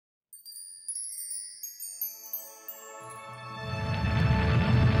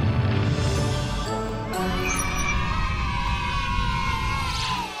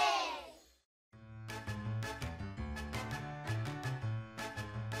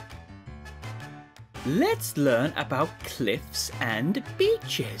Let's learn about cliffs and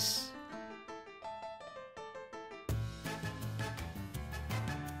beaches.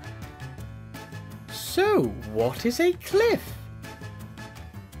 So, what is a cliff?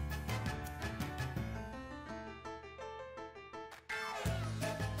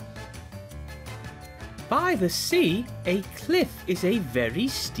 By the sea, a cliff is a very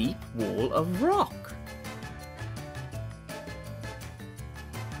steep wall of rock.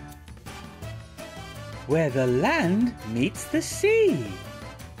 Where the land meets the sea.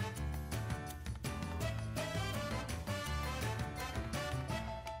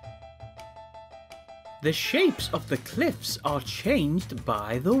 The shapes of the cliffs are changed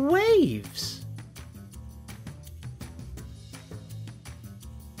by the waves.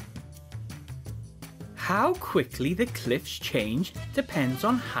 How quickly the cliffs change depends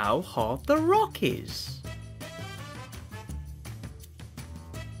on how hard the rock is.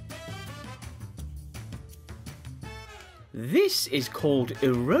 This is called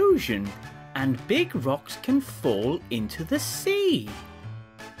erosion, and big rocks can fall into the sea.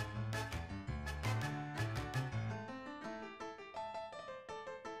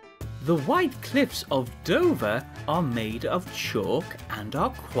 The white cliffs of Dover are made of chalk and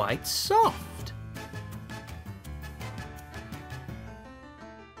are quite soft.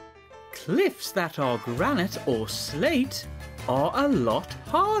 Cliffs that are granite or slate are a lot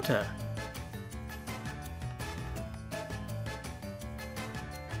harder.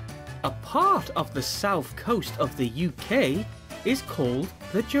 A part of the south coast of the UK is called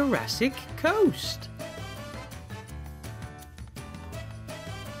the Jurassic Coast.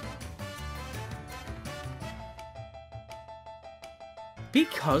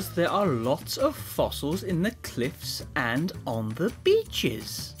 Because there are lots of fossils in the cliffs and on the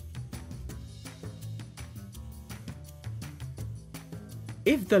beaches.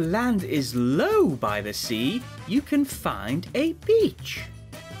 If the land is low by the sea, you can find a beach.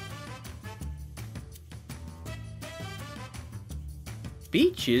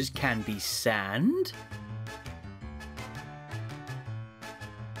 Beaches can be sand,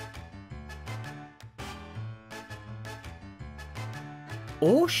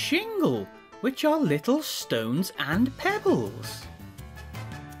 or shingle, which are little stones and pebbles.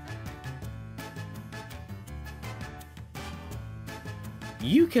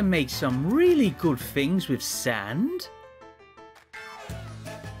 You can make some really good things with sand.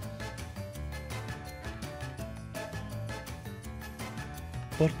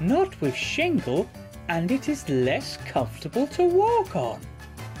 But not with shingle, and it is less comfortable to walk on.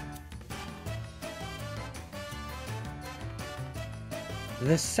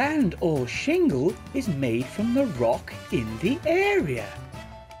 The sand or shingle is made from the rock in the area.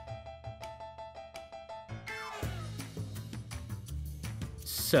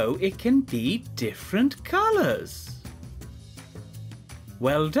 So it can be different colours.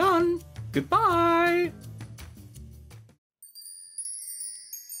 Well done! Goodbye!